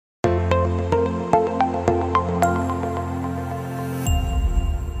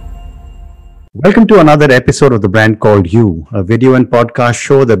Welcome to another episode of The Brand Called You, a video and podcast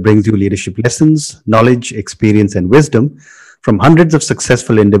show that brings you leadership lessons, knowledge, experience, and wisdom from hundreds of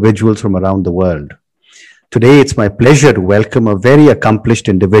successful individuals from around the world. Today, it's my pleasure to welcome a very accomplished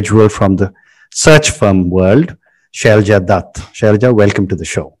individual from the search firm world, Shailja Dutt. Shailja, welcome to the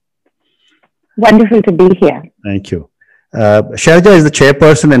show. Wonderful to be here. Thank you. Shailja is the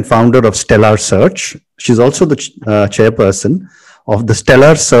chairperson and founder of Stellar Search. She's also the chairperson of the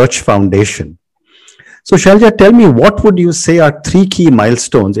Stellar Search Foundation. So, Shailja, tell me, what would you say are three key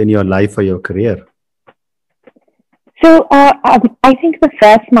milestones in your life or your career? So, I think the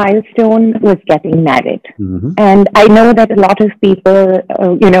first milestone was getting married. Mm-hmm. And I know that a lot of people,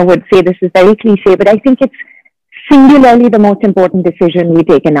 would say this is very cliche, but I think it's singularly the most important decision we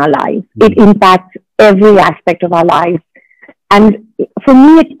take in our lives. Mm-hmm. It impacts every aspect of our lives. And for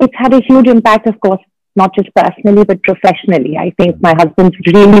me, it's had a huge impact, of course, not just personally, but professionally. I think my husband's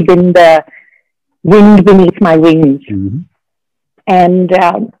really been the wind beneath my wings. Mm-hmm. And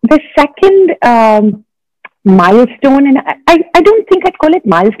the second milestone, and I don't think I'd call it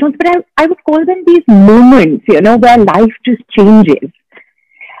milestones, but I would call them these moments, where life just changes.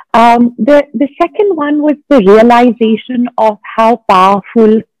 The second one was the realization of how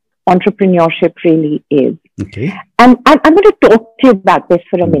powerful entrepreneurship really is. Okay. And I'm going to talk to you about this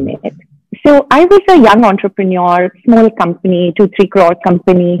for a minute. So I was a young entrepreneur, small company, 2-3 crore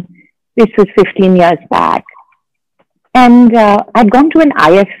company. This was 15 years back. And I'd gone to an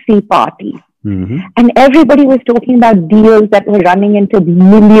IFC party. Mm-hmm. And everybody was talking about deals that were running into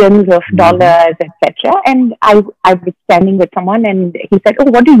millions of dollars, etc. And I was standing with someone and he said, "Oh,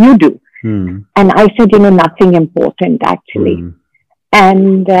 what do you do?" Mm. And I said, "Nothing important, actually." Mm.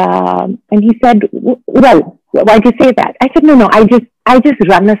 And he said, "Well, why'd you say that?" I said, "No, I just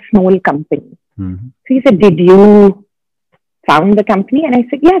run a small company." Mm-hmm. So he said, "Did you found the company?" And I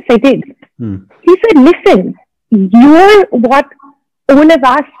said, "Yes, I did." Mm. He said, "Listen, you're what all of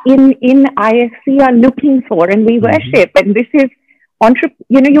us in IFC are looking for and we worship. And this is,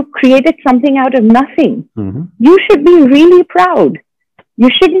 you created something out of nothing. Mm-hmm. You should be really proud. You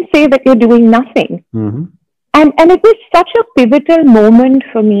shouldn't say that you're doing nothing." Mm-hmm. And it was such a pivotal moment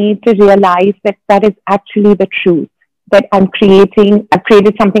for me to realize that is actually the truth. That I've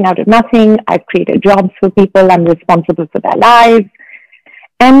created something out of nothing. I've created jobs for people. I'm responsible for their lives.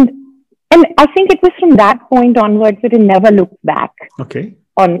 And I think it was from that point onwards that I never looked back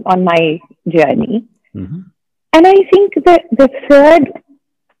on my journey. Mm-hmm. And I think that the third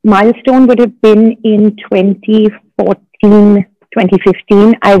milestone would have been in 2014,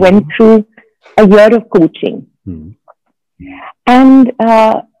 2015. I went through a year of coaching. Mm-hmm. And,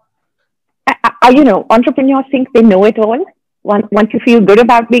 entrepreneurs think they know it all. Once you feel good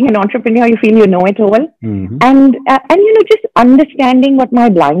about being an entrepreneur, you feel you know it all. Mm-hmm. And just understanding what my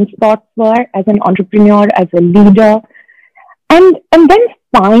blind spots were as an entrepreneur, as a leader, and then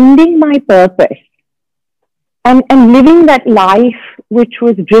finding my purpose and living that life which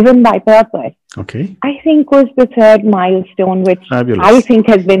was driven by purpose. Okay. I think was the third milestone, which Fabulous. I think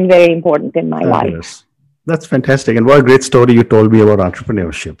has been very important in my Fabulous. Life. That's fantastic. And what a great story you told me about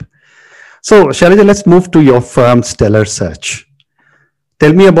entrepreneurship. So, Shailja, let's move to your firm, Stellar Search.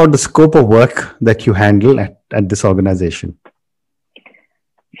 Tell me about the scope of work that you handle at this organization.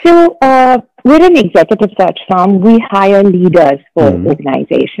 So, we're an executive search firm. We hire leaders for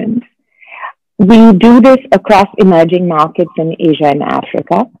organizations. We do this across emerging markets in Asia and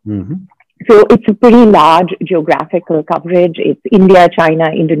Africa. Mm-hmm. So, it's a pretty large geographical coverage. It's India,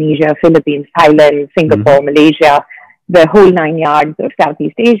 China, Indonesia, Philippines, Thailand, Singapore, Malaysia, the whole 9 yards of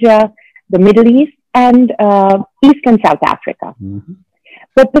Southeast Asia, the Middle East, and East and South Africa. Mm-hmm.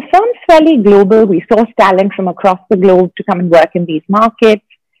 But the firm's fairly global. We source talent from across the globe to come and work in these markets.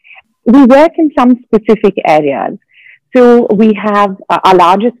 We work in some specific areas. So we have, our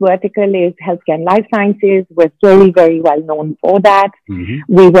largest vertical is healthcare and life sciences. We're very, very well known for that. Mm-hmm.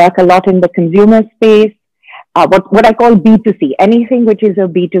 We work a lot in the consumer space, what I call B2C, anything which is a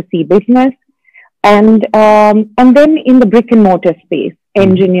B2C business. And then in the brick and mortar space,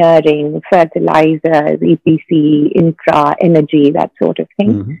 engineering, fertilizers, EPC, infra, energy, that sort of thing.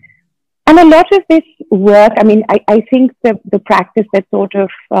 Mm-hmm. And a lot of this work, I think the practice that sort of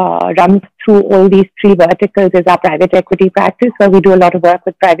runs through all these three verticals is our private equity practice, where we do a lot of work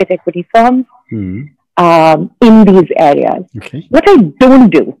with private equity firms in these areas. Okay. What I don't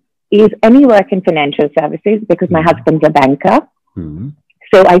do is any work in financial services because my husband's a banker. Mm-hmm.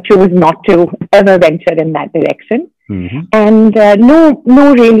 So I chose not to ever venture in that direction. Mm-hmm. And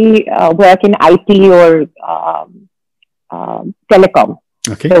no really work in IT or telecom.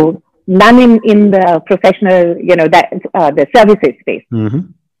 Okay. So none in the professional, the services space.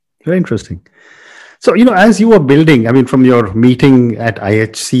 Mm-hmm. Very interesting. So, as you were building, I mean, from your meeting at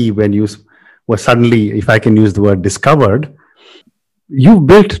IHC, when you were suddenly, if I can use the word, discovered, you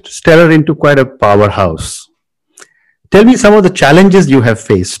built Stellar into quite a powerhouse. Tell me some of the challenges you have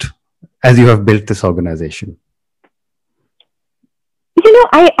faced as you have built this organization.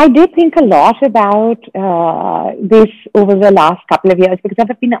 I did think a lot about this over the last couple of years because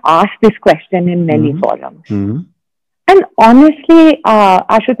I've been asked this question in many forums. Mm-hmm. And honestly,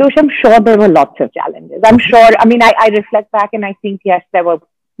 Ashutosh, I'm sure there were lots of challenges. I'm sure, I reflect back and I think, yes, there were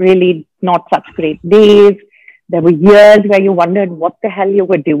really not such great days. There were years where you wondered what the hell you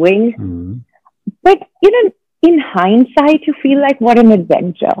were doing. Mm-hmm. But, in hindsight, you feel like what an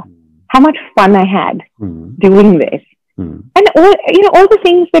adventure. How much fun I had doing this. And all the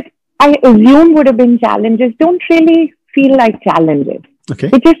things that I assume would have been challenges don't really feel like challenges. Okay.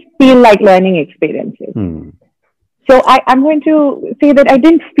 They just feel like learning experiences. So I'm going to say that I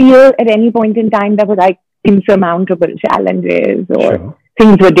didn't feel at any point in time there were like insurmountable challenges or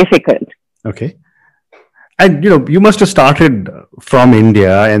things were difficult. Okay. And, you must have started from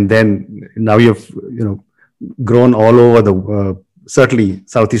India and then now you've, grown all over the, certainly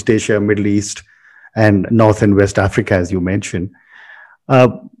Southeast Asia, Middle East, and North and West Africa, as you mentioned.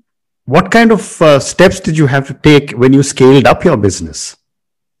 What kind of steps did you have to take when you scaled up your business?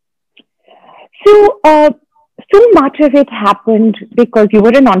 So much of it happened because you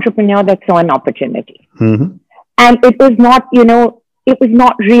were an entrepreneur that saw an opportunity. Mm-hmm. And it was not, it was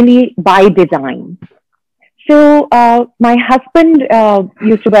not really by design. So my husband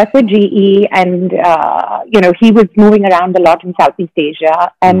used to work with GE and, he was moving around a lot in Southeast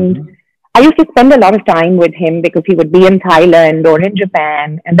Asia. And I used to spend a lot of time with him because he would be in Thailand or in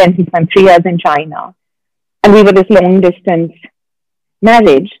Japan. And then he spent 3 years in China. And we were this long distance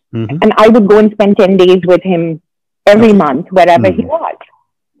marriage. And I would go and spend 10 days with him every month, wherever he was.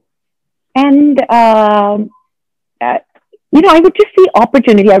 And, I would just see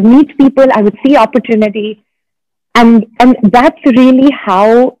opportunity. I would meet people. I would see opportunity. And that's really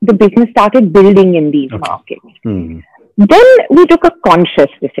how the business started building in these markets. Then we took a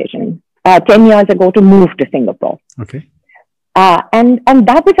conscious decision 10 years ago to move to Singapore. Okay. And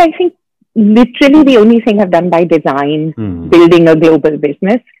that was, I think, literally the only thing I've done by design, building a global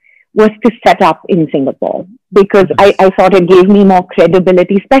business, was to set up in Singapore because I thought it gave me more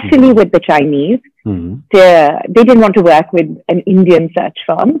credibility, especially with the Chinese. They didn't want to work with an Indian search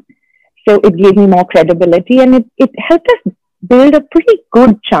firm. So it gave me more credibility and it helped us build a pretty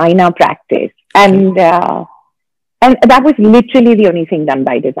good China practice. And that was literally the only thing done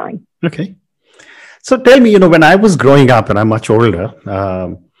by design. Okay. So tell me, when I was growing up, and I'm much older,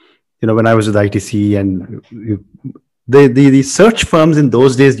 when I was with ITC and the search firms in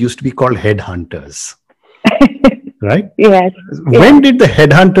those days used to be called headhunters, right? Yes. When did the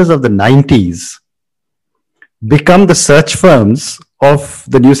headhunters of the 90s become the search firms of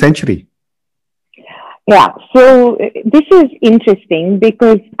the new century? Yeah, so this is interesting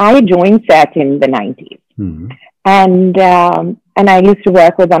because I joined SET in the 90s. And I used to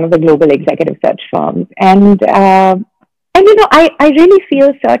work with one of the global executive search firms. And I really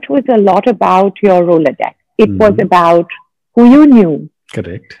feel search was a lot about your Rolodex. It was about who you knew.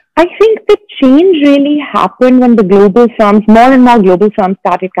 Correct. I think the change really happened when the global firms, more and more global firms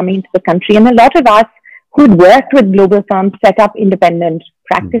started coming into the country. And a lot of us who'd worked with global firms set up independent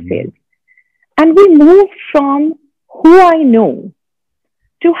practices. And we moved from who I know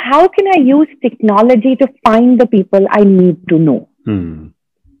to how can I use technology to find the people I need to know. And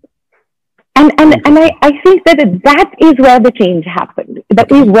I think that is where the change happened.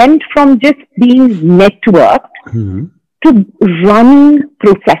 That we went from just being networked to running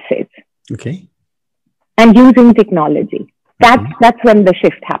processes. Okay. And using technology. That's when the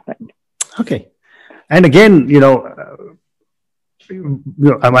shift happened. Okay. And again,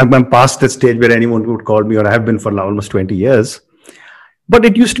 I'm past the stage where anyone would call me, or I have been for almost 20 years. But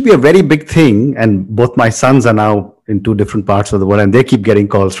it used to be a very big thing. And both my sons are now in 2 different parts of the world and they keep getting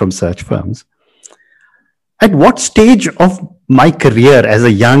calls from search firms. At what stage of my career as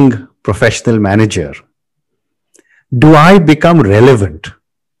a young professional manager do I become relevant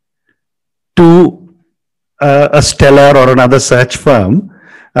to a Stellar or another search firm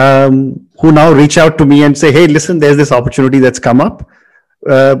who now reach out to me and say, hey, listen, there's this opportunity that's come up.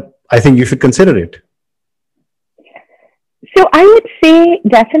 I think you should consider it. So I would say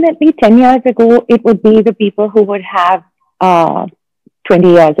definitely 10 years ago, it would be the people who would have 20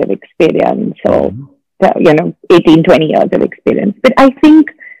 years of experience or, 18, 20 years of experience. But I think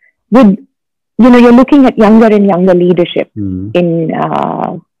with, you're looking at younger and younger leadership in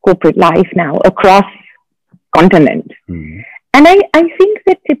corporate life now across continent. And I think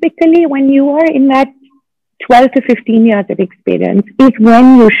that typically when you are in that 12 to 15 years of experience is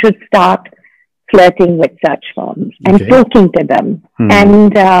when you should start flirting with search firms and talking to them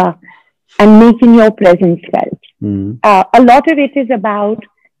and making your presence felt. A lot of it is about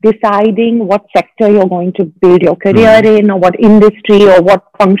deciding what sector you're going to build your career in, or what industry or what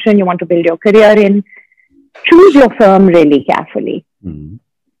function you want to build your career in. Choose your firm really carefully. And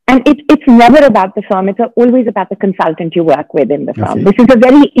it's never about the firm. It's always about the consultant you work with in the firm. This is a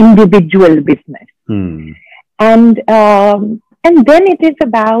very individual business. And then it is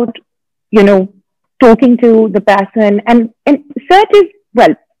about, talking to the person. And search is,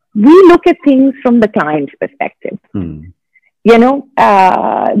 well, we look at things from the client's perspective.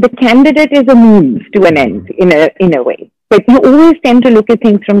 The candidate is a means to an end in a way. But you always tend to look at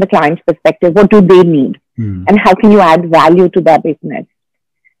things from the client's perspective. What do they need? And how can you add value to their business?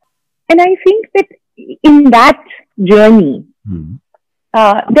 And I think that in that journey,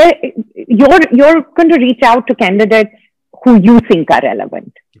 you're going to reach out to candidates who you think are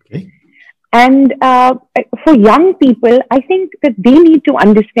relevant. And for young people, I think that they need to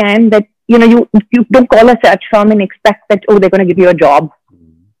understand that, you don't call a search firm and expect that, they're going to give you a job.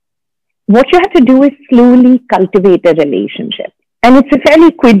 What you have to do is slowly cultivate a relationship. And it's a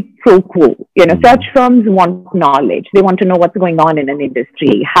fairly quid pro quo. Search firms want knowledge. They want to know what's going on in an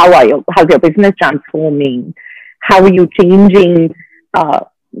industry. How's your business transforming? How are you changing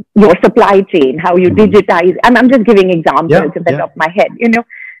your supply chain? How you digitize? I'm just giving examples at the top of my head,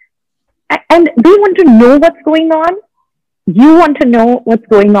 And they want to know what's going on. You want to know what's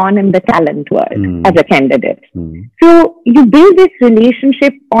going on in the talent world as a candidate. So you build this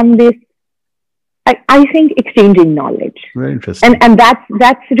relationship on this, I think, exchanging knowledge. Very interesting. And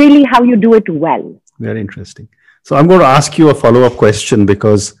that's really how you do it well. Very interesting. So I'm going to ask you a follow-up question,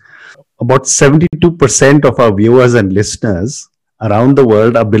 because about 72% of our viewers and listeners around the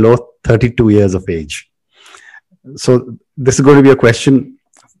world are below 32 years of age. So this is going to be a question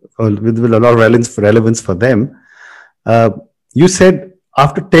with a lot of relevance for them. You said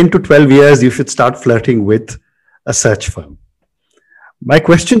after 10 to 12 years, you should start flirting with a search firm. My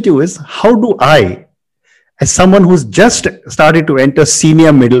question to you is, how do I, as someone who's just started to enter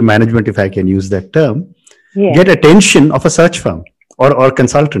senior middle management, if I can use that term, get attention of a search firm or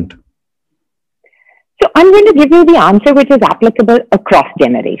consultant? So I'm going to give you the answer which is applicable across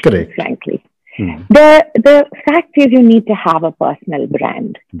generations, frankly. The fact is, you need to have a personal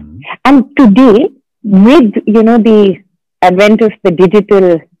brand. And today, with the advent of the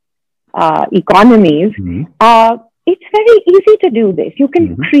digital economies, it's very easy to do this. You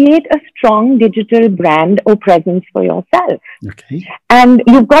can create a strong digital brand or presence for yourself. And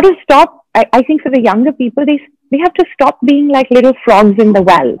you've got to stop. I think for the younger people, they have to stop being like little frogs in the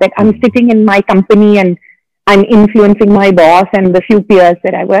well, that I'm sitting in my company and I'm influencing my boss and the few peers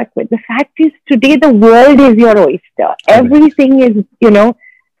that I work with. The fact is, today the world is your oyster. Everything is,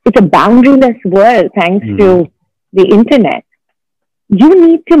 it's a boundaryless world thanks to the internet. You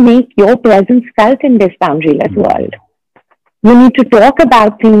need to make your presence felt in this boundaryless world. You need to talk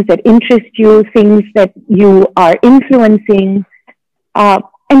about things that interest you, things that you are influencing,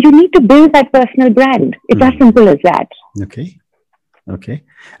 and you need to build that personal brand. It's as simple as that. Okay.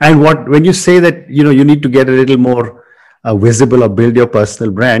 And when you say that, you need to get a little more visible or build your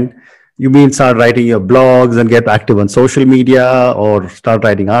personal brand, you mean start writing your blogs and get active on social media, or start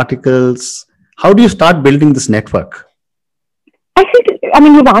writing articles? How do you start building this network?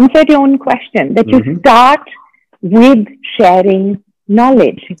 You've answered your own question, that you start with sharing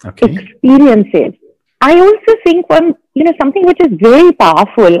knowledge, experiences. I also think something which is very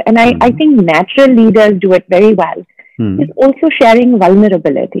powerful, and I think natural leaders do it very well, is also sharing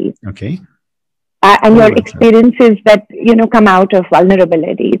vulnerability. And your experiences that, come out of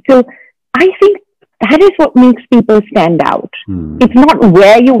vulnerability. So I think that is what makes people stand out. It's not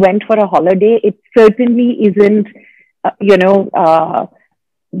where you went for a holiday. It certainly isn't, your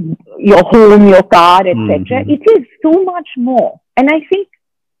home, your car, etc. It is so much more. And I think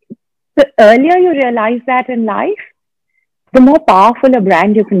the earlier you realize that in life, the more powerful a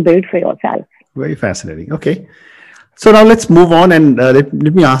brand you can build for yourself. Very fascinating. Okay. So now let's move on, and let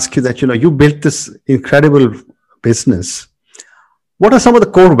me ask you that, you built this incredible business. What are some of the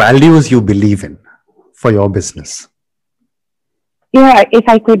core values you believe in for your business? Yeah, if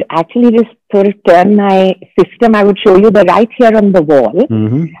I could actually just sort of turn my system, I would show you the right here on the wall,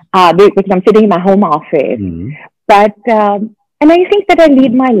 because I'm sitting in my home office. But, and I think that I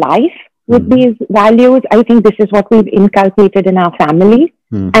lead my life with these values. I think this is what we've inculcated in our family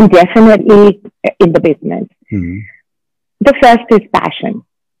and definitely in the business. The first is passion.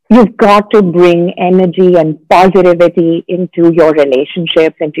 you've got to bring energy and positivity into your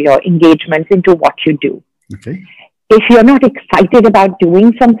relationships, into your engagements, into what you do. Okay. If you're not excited about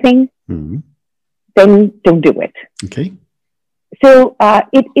doing something, then don't do it. Okay. So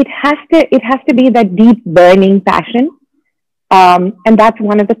it has to be that deep burning passion, and that's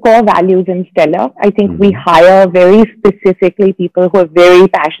one of the core values in Stellar. I think we hire very specifically people who are very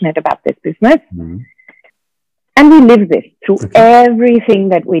passionate about this business, and we live this through everything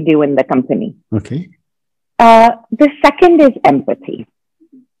that we do in the company. Okay. The second is empathy.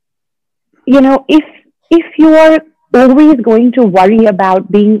 If you are always going to worry about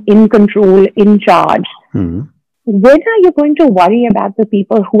being in control, in charge, when are you going to worry about the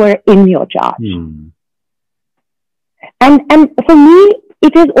people who are in your charge? And for me,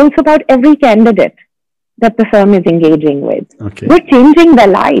 it is also about every candidate that the firm is engaging with. Okay. We're changing their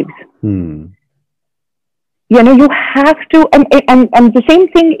lives. You have to, and the same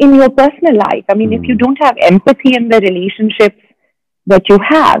thing in your personal life. I mean, if you don't have empathy in the relationships that you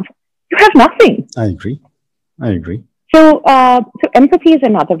have nothing. I agree. So empathy is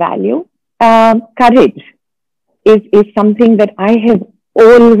another value. Courage is something that I have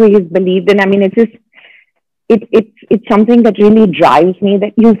always believed in. I mean, it's something that really drives me,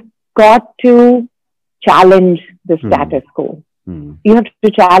 that you've got to challenge the status quo. You have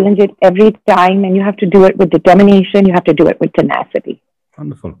to challenge it every time, and you have to do it with determination. You have to do it with tenacity.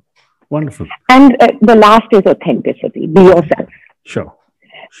 Wonderful. And the last is authenticity. Be yourself. Sure.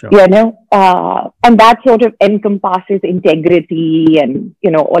 And that sort of encompasses integrity and,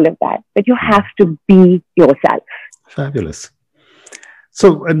 all of that. But you have to be yourself. Fabulous.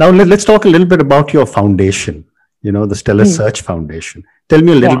 So now let's talk a little bit about your foundation, the Stellar Search Foundation. Tell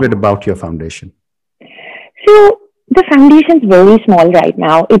me a little bit about your foundation. So the foundation is very small right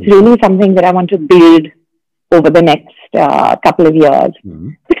now. It's really something that I want to build over the next couple of years.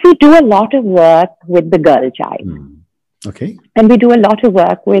 But we do a lot of work with the girl child. Okay. And we do a lot of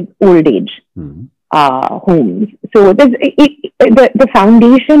work with old age homes. So the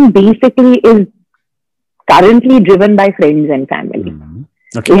foundation basically is currently driven by friends and family.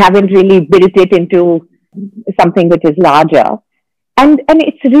 Okay. We haven't really built it into something which is larger. And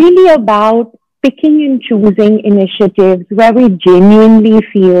it's really about picking and choosing initiatives where we genuinely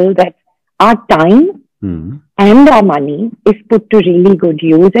feel that our time and our money is put to really good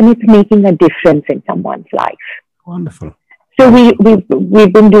use, and it's making a difference in someone's life. Wonderful. So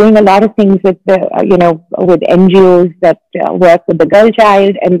we've been doing a lot of things with with NGOs that work with the girl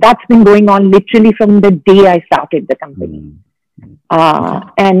child, and that's been going on literally from the day I started the company.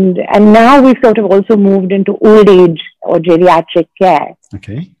 And now we've sort of also moved into old age or geriatric care.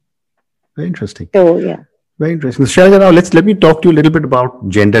 Okay, very interesting. So yeah, very interesting. Shailja, now let me talk to you a little bit about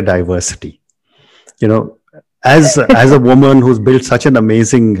gender diversity. As a woman who's built such an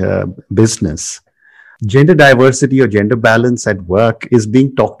amazing business, gender diversity or gender balance at work is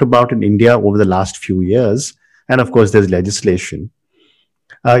being talked about in India over the last few years. And of course, there's legislation.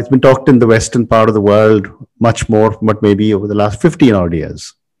 It's been talked in the Western part of the world much more, but maybe over the last 15 odd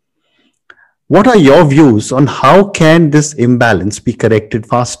years. What are your views on how can this imbalance be corrected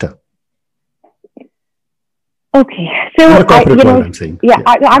faster? Okay, so I'm saying.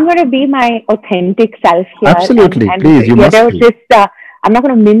 I'm going to be my authentic self here. Absolutely, please, you must be. I'm not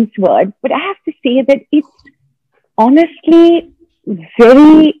going to mince words, but I have to say that it's honestly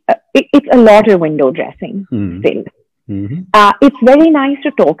it's a lot of window dressing still. It's very nice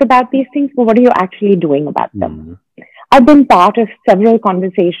to talk about these things, but what are you actually doing about them? I've been part of several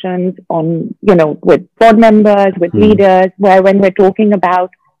conversations on, with board members, with leaders, where when we're talking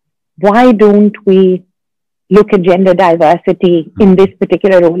about why don't we look at gender diversity in this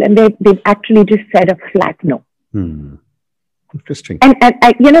particular role, and they've actually just said a flat no. Interesting. And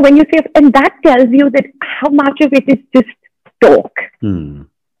when you say, and that tells you that how much of it is just talk. And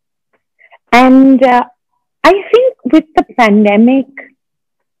I think with the pandemic,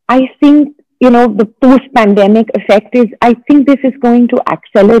 the post-pandemic effect is, I think this is going to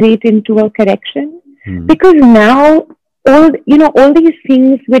accelerate into a correction because now all these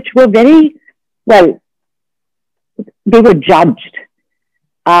things which were very, they were judged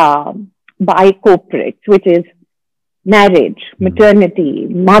by corporates, which is marriage, maternity,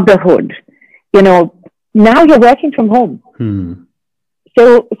 motherhood, now you're working from home.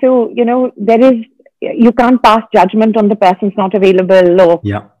 So, there is, you can't pass judgment on the person's not available or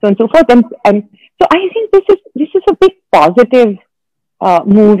so and so forth. And so I think this is a big positive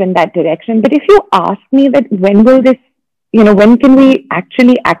move in that direction. But if you ask me that when can we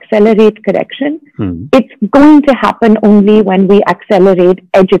actually accelerate correction? It's going to happen only when we accelerate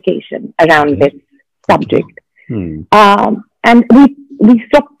education around this subject. And we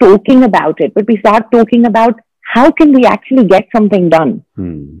stop talking about it, but we start talking about how can we actually get something done.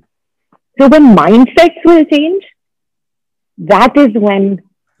 So when mindsets will change, that is when,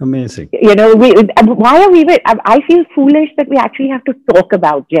 amazing. Why are we, I feel foolish that we actually have to talk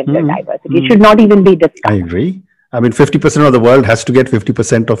about gender diversity. It should not even be discussed. I agree. I mean, 50% of the world has to get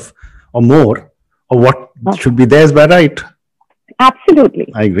 50% of or more of what should be theirs by right.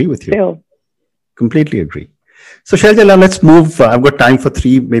 Absolutely. I agree with you. So, completely agree. So Shailja, now let's move. I've got time for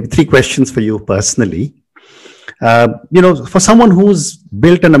maybe three questions for you personally. For someone who's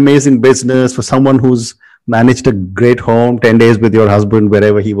built an amazing business, for someone who's managed a great home, 10 days with your husband,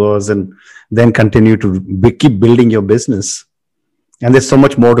 wherever he was, and then continue to keep building your business. And there's so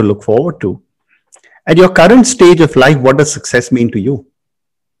much more to look forward to. At your current stage of life, what does success mean to you?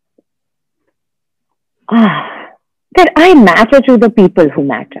 That I matter to the people who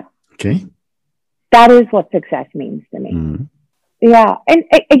matter. Okay. That is what success means to me. Yeah. And,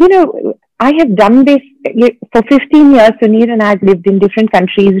 I have done this for 15 years. Sunil and I have lived in different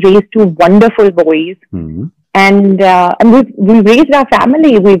countries, raised two wonderful boys. And we've raised our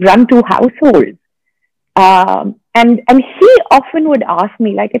family. We've run two households. And he often would ask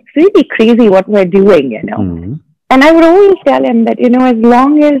me, like, it's really crazy what we're doing, And I would always tell him that, as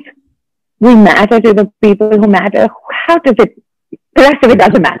long as we matter to the people who matter, the rest of it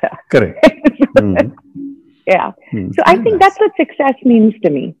doesn't matter. Correct. Yeah. So I think that's what success means to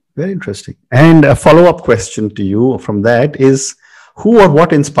me. Very interesting. And a follow-up question to you from that is, who or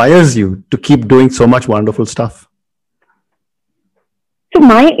what inspires you to keep doing so much wonderful stuff? So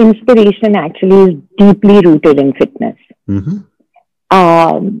my inspiration actually is deeply rooted in fitness.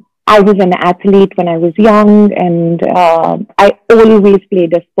 I was an athlete when I was young, and I always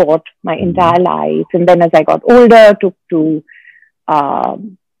played a sport my entire life. And then as I got older, took to,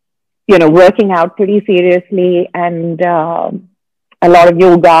 working out pretty seriously, and a lot of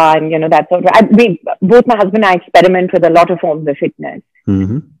yoga and, that sort of, both my husband and I experiment with a lot of forms of fitness.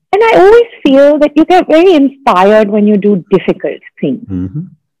 And I always feel that you get very inspired when you do difficult things.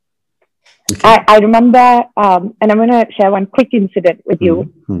 Okay. I remember, and I'm going to share one quick incident with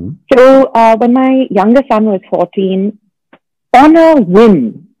you. So when my younger son was 14, on a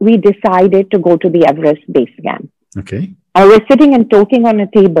whim, we decided to go to the Everest base camp. Okay. I was sitting and talking on a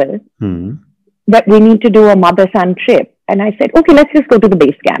table that we need to do a mother-son trip. And I said, okay, let's just go to the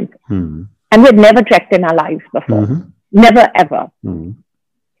base camp. And we'd never trekked in our lives before. Never, ever.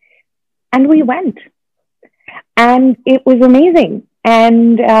 And we went. And it was amazing.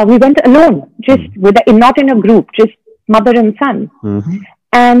 And we went alone, just not in a group, just mother and son.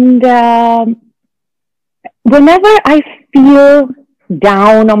 And whenever I feel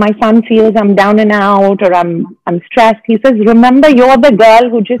down, or my son feels I'm down and out, or I'm stressed, he says, remember, you're the girl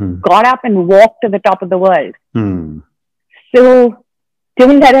who just got up and walked to the top of the world. So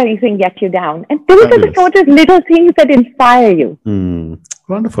don't let anything get you down. And those are the sort of little things that inspire you.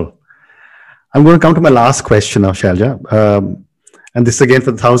 Wonderful. I'm going to come to my last question now, Shailja. And this again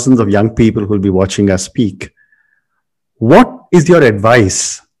for thousands of young people who will be watching us speak. What is your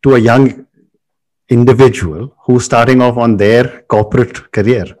advice to a young individual who's starting off on their corporate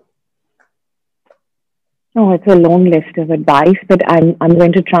career? Oh, it's a long list of advice, but I'm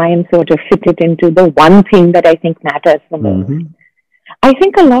going to try and sort of fit it into the one thing that I think matters the most. I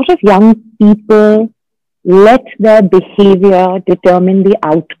think a lot of young people let their behavior determine the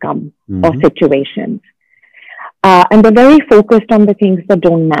outcome of situations. And they're very focused on the things that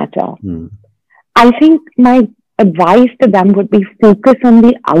don't matter. I think my advice to them would be focus on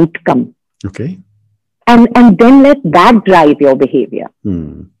the outcome. Okay. And then let that drive your behavior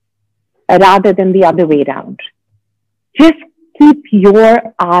rather than the other way around. Just keep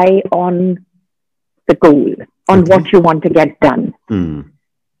your eye on the goal, on what you want to get done.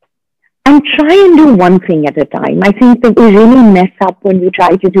 And try and do one thing at a time. I think that we really mess up when we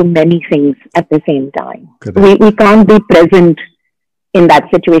try to do many things at the same time. We can't be present in that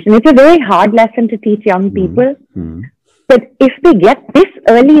situation. It's a very hard lesson to teach young people. But if they get this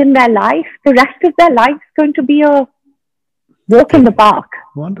early in their life, the rest of their life is going to be a walk in the park.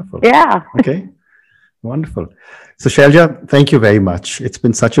 Wonderful. Yeah. Okay. Wonderful. So Shailja, thank you very much. It's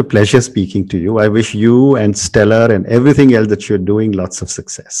been such a pleasure speaking to you. I wish you and Stellar and everything else that you're doing lots of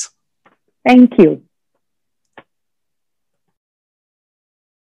success. Thank you.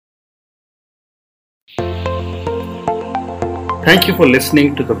 Thank you for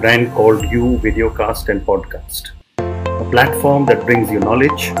listening to the Brand Called You videocast and podcast, a platform that brings you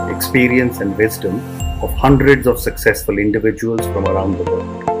knowledge, experience, and wisdom of hundreds of successful individuals from around the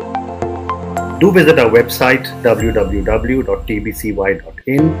world. Do visit our website www.tbcy.in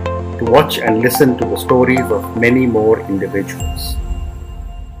to watch and listen to the stories of many more individuals.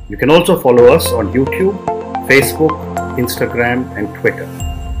 You can also follow us on YouTube, Facebook, Instagram, and Twitter.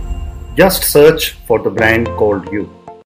 Just search for the brand called You.